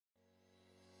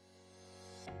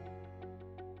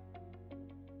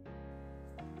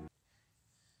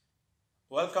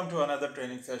Welcome to another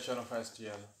training session of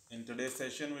STL. In today's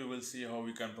session, we will see how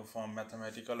we can perform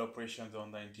mathematical operations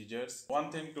on the integers. One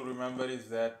thing to remember is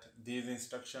that these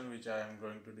instructions which I am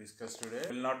going to discuss today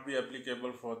will not be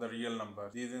applicable for the real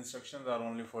numbers. These instructions are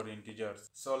only for integers.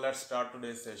 So let's start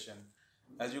today's session.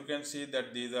 As you can see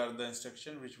that these are the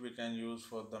instructions which we can use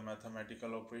for the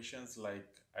mathematical operations like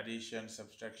addition,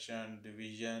 subtraction,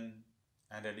 division,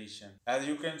 and addition. As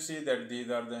you can see that these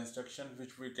are the instructions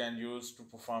which we can use to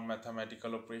perform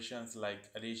mathematical operations like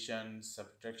addition,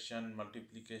 subtraction,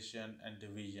 multiplication, and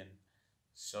division.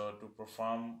 So to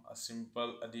perform a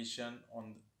simple addition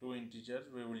on two integers,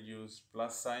 we will use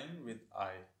plus sign with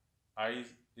I. I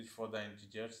is for the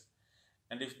integers,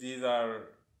 and if these are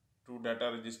two data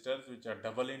registers which are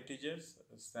double integers,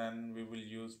 then we will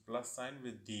use plus sign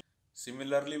with D.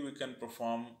 Similarly, we can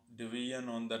perform division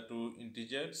on the two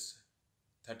integers,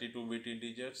 32-bit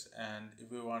integers, and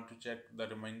if we want to check the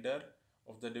remainder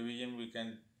of the division, we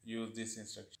can use this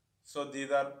instruction. So these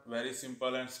are very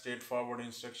simple and straightforward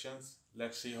instructions.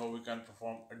 Let's see how we can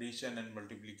perform addition and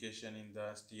multiplication in the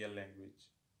STL language.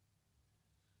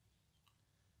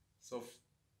 So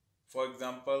for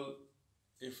example,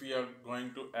 if we are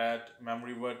going to add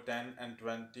memory word 10 and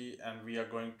 20 and we are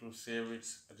going to save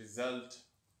its result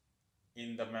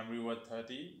in the memory word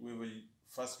 30, we will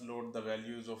first load the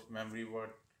values of memory word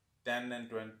 10 and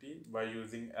 20 by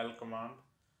using L command,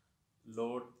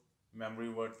 load memory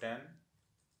word 10,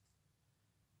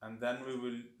 and then we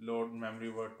will load memory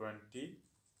word 20.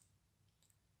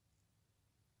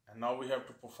 And now we have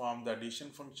to perform the addition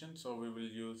function, so we will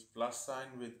use plus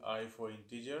sign with I for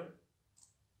integer,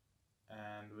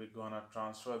 and we're gonna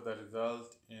transfer the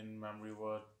result in memory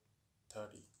word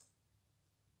 30.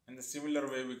 In the similar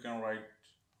way we can write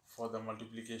for the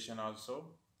multiplication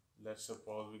also. Let's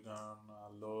suppose we're gonna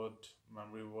load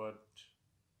memory word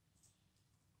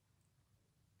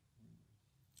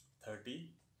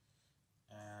 30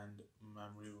 and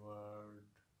memory word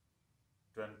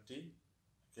 20,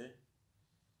 okay,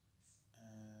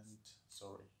 and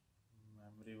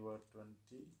memory word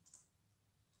 20,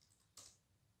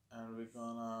 and we're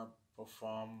gonna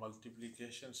perform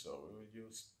multiplication, so we will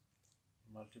use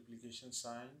multiplication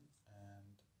sign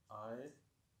and I,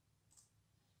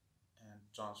 and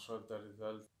transfer the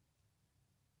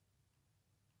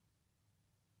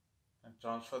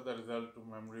result to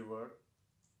memory word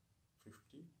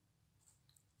 50.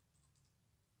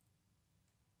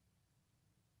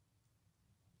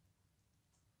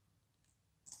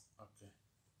 Okay,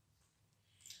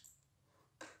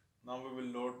 now we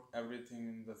will load everything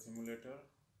in the simulator.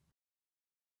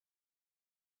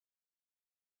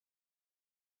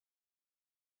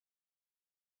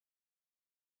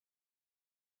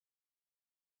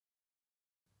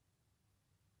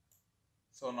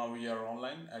 So now we are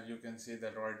online. As you can see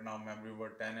that right now memory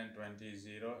word 10 and 20 is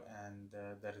 0, and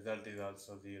the result is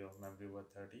also 0, memory word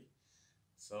 30.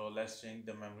 So let's change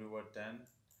the memory word 10.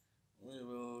 We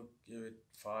will give it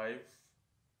 5,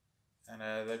 and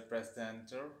as I press the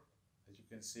enter, as you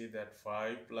can see that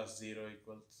 5 plus 0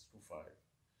 equals to 5.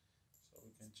 So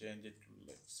we can change it to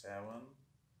like 7.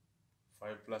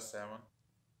 5 plus 7,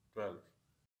 12.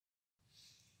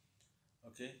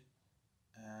 Okay,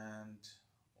 and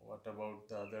what about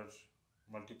the other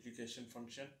multiplication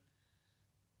function?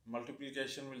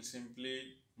 Multiplication will simply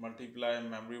multiply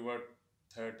memory word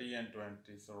 30 and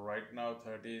 20. So right now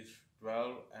 30 is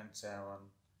 12 and 7.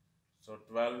 So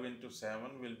 12 into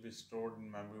 7 will be stored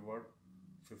in memory word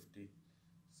 50.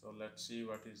 So let's see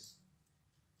what is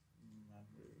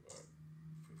memory word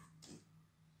 50.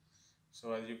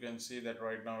 So as you can see that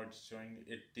right now it's showing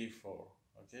 84.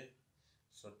 Okay,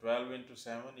 so 12 into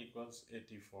 7 equals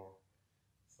 84.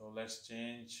 So let's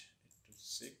change it to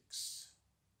 6.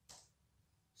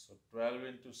 So 12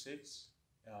 into 6,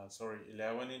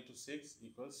 11 into 6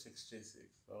 equals 66.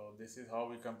 So this is how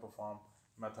we can perform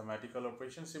mathematical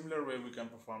operations. Similar way we can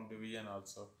perform division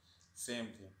also. Same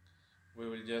thing. We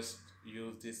will just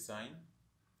use this sign,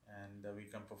 and we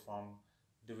can perform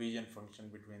division function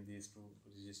between these two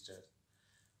registers.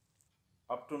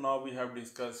 Up to now we have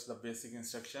discussed the basic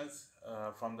instructions.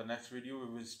 From the next video we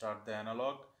will start the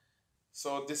analog.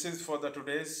 So this is for the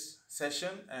today's session,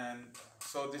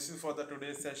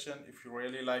 if you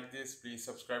really like this, please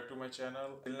subscribe to my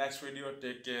channel. Till next video,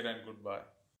 take care and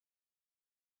goodbye.